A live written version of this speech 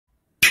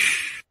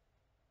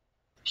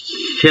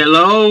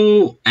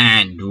Hello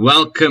and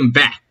welcome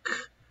back.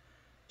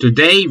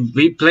 Today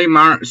we play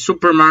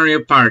Super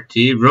Mario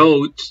Party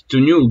Road to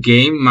new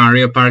game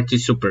Mario Party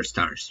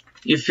Superstars.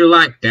 If you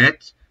like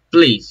that,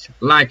 please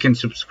like and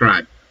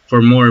subscribe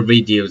for more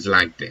videos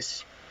like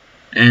this.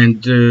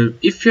 And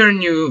if you're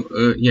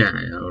new, yeah,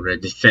 I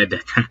already said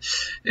that.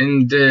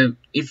 And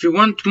if you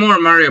want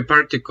more Mario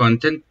Party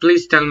content,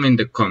 please tell me in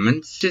the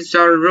comments. This is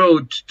our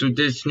road to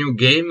this new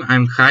game.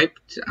 I'm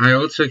hyped. I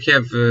also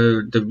have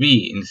the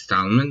Wii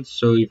installment,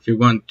 so if you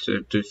want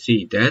to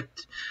see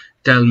that,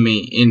 tell me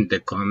in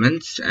the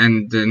comments.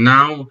 And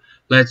now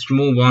let's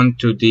move on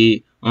to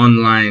the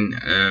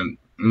online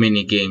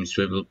mini games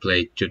we will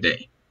play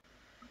today.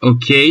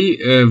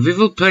 Okay, we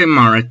will play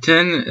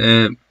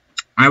Marathon.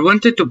 I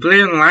wanted to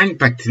play online,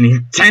 but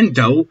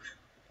Nintendo,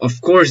 of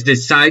course,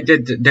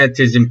 decided that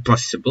is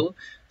impossible.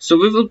 So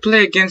we will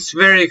play against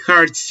very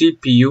hard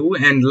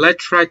CPU, and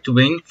let's try to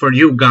win for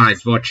you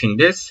guys watching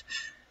this.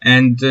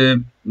 And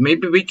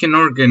maybe we can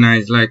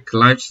organize like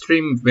live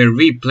stream where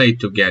we play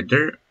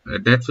together.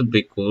 That would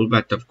be cool,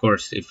 but of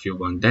course, if you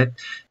want that.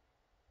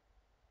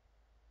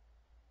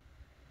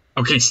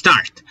 Okay,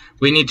 start.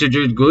 We need to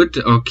do it good.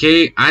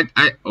 Okay,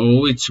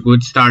 oh, it's a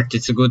good start.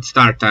 It's a good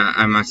start,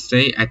 I must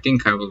say. I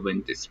think I will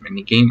win this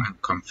mini game. I'm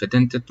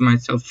confident at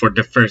myself for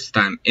the first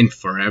time in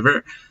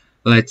forever.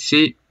 Let's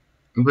see.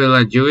 Will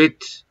I do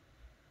it?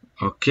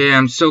 Okay,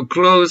 I'm so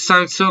close.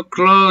 I'm so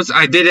close.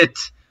 I did it.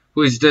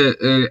 Who is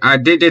the... I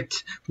did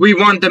it. We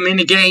won the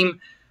mini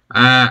game.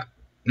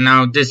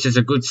 Now this is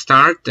a good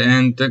start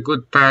and a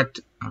good path...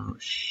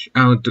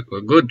 a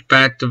good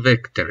path to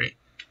victory.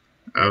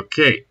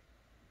 Okay.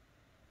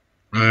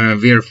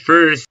 We are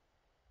first.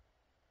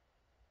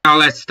 Now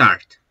let's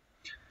start.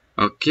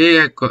 Okay,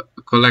 I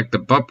collect the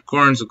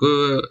popcorns.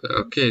 Good.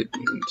 Okay,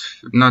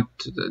 not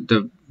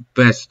the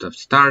best of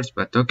starts,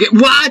 but okay.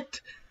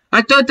 What?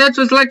 I thought that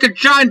was like a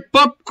giant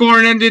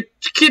popcorn and it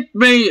hit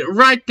me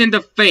right in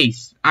the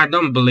face. I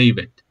don't believe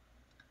it.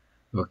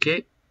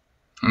 Okay,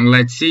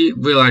 let's see.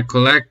 Will I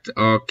collect?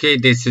 Okay,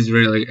 this is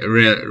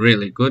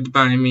really good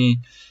by me.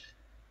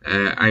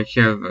 I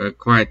have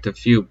quite a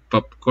few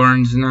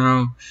popcorns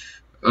now.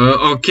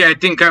 Okay, I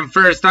think I'm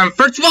first. I'm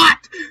first.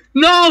 What?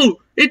 No!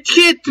 It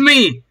hit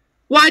me!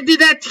 Why did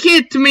that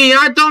hit me?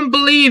 I don't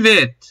believe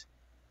it.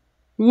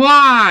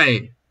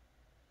 Why?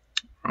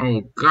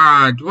 Oh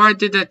God, why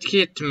did that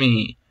hit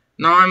me?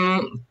 Now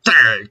I'm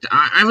third.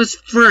 I was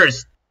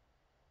first.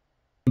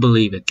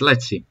 Believe it.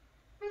 Let's see.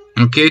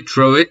 Okay,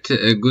 throw it.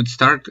 A good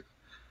start.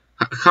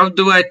 How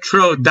do I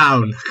throw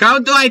down? How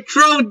do I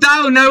throw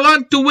down? I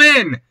want to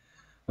win.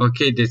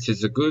 Okay, this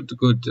is a good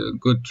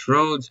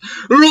throws.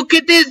 Look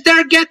at this,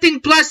 they're getting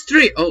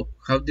 +3. Oh,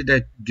 how did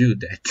I do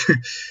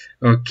that?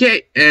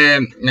 Okay,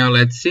 now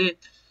let's see.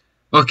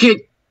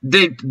 Okay,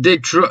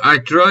 I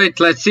throw it.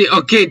 Let's see.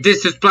 Okay,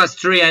 this is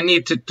 +3. I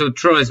need to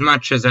throw as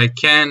much as I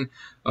can.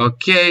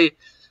 Okay,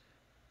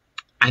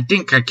 I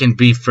think I can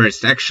be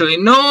first. Actually,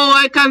 no,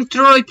 I can't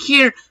throw it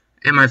here.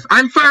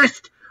 I'm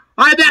first.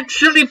 I'm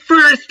actually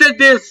first at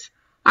this.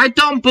 I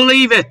don't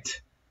believe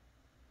it.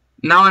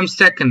 Now I'm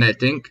second, I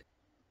think.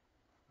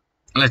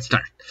 Let's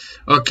start.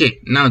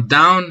 Okay, now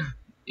down,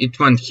 it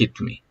won't hit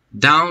me.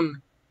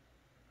 Down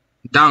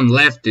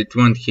left, it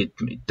won't hit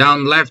me.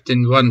 Down left,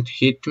 it won't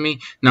hit me.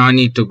 Now I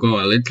need to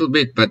go a little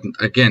bit, but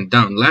again,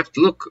 down left.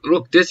 Look,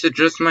 this is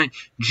just my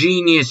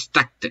genius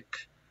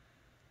tactic.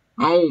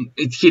 Oh,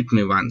 it hit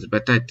me once,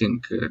 but I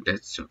think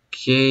that's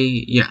okay.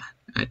 Yeah,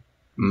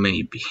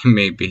 maybe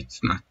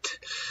it's not.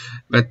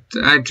 But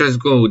I just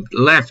go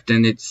left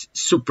and it's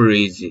super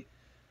easy.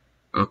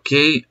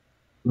 Okay,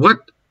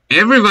 what?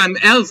 Everyone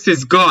else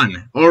is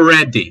gone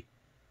already.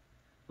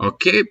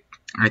 Okay,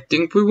 I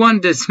think we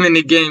won this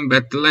mini game,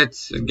 but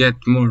let's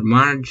get more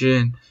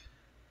margin.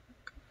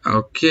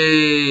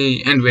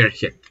 Okay, and we're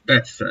hit.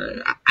 That's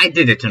I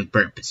did it on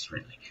purpose,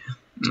 really.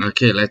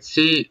 Okay, let's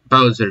see.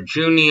 Bowser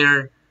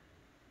Jr.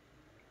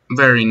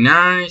 Very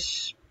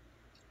nice.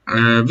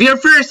 We are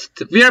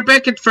first. We are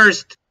back at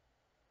first.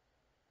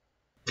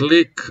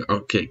 Click.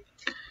 Okay.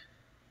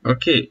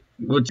 Okay,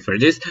 good for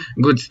this.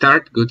 Good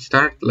start. Good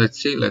start. Let's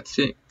see. Let's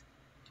see.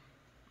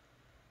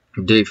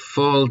 They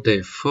fall.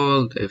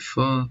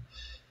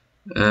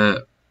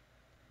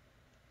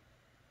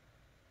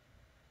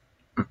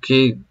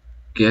 Okay,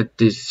 get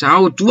this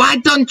out. Why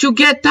don't you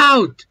get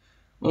out?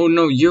 Oh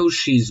no,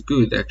 Yoshi's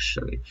good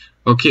actually.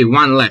 Okay,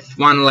 one left.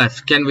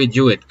 Can we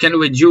do it? Can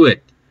we do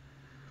it?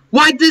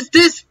 Why does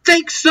this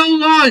take so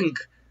long?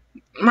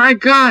 My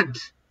God.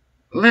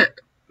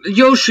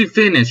 Yoshi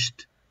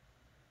finished.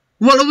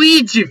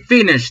 Waluigi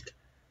finished.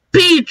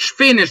 Peach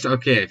finished.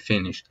 Okay, I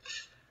finished.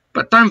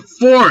 But I'm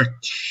fourth.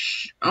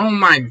 Oh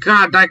my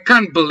God, I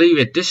can't believe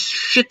it. This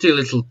shitty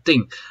little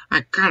thing.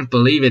 I can't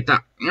believe it. I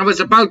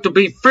was about to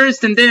be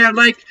first and they are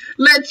like,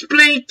 let's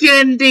play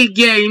candy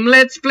game.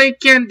 Let's play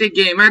candy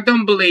game. I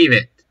don't believe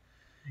it.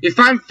 If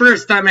I'm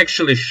first, I'm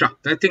actually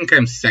shocked. I think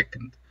I'm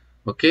second.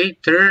 Okay,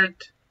 third,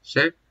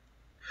 second.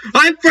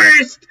 I'm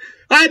first.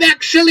 I'm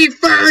actually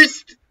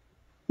first.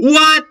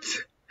 What?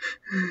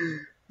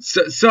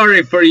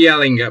 Sorry for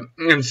yelling.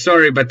 I'm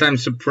sorry, but I'm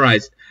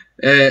surprised.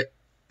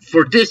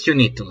 For this, you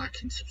need to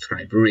like and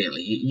subscribe.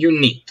 Really, you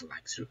need to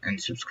like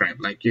and subscribe.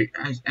 Like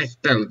I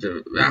told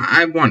you,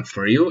 I want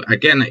for you.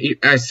 Again,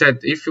 I said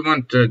if you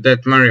want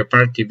that Mario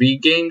Party V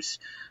games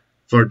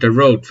for the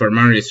road for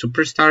Mario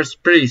Superstars,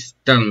 please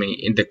tell me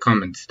in the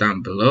comments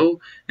down below.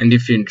 And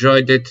if you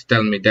enjoyed it,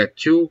 tell me that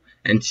too.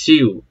 And see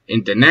you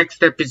in the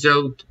next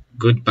episode.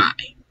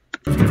 Goodbye.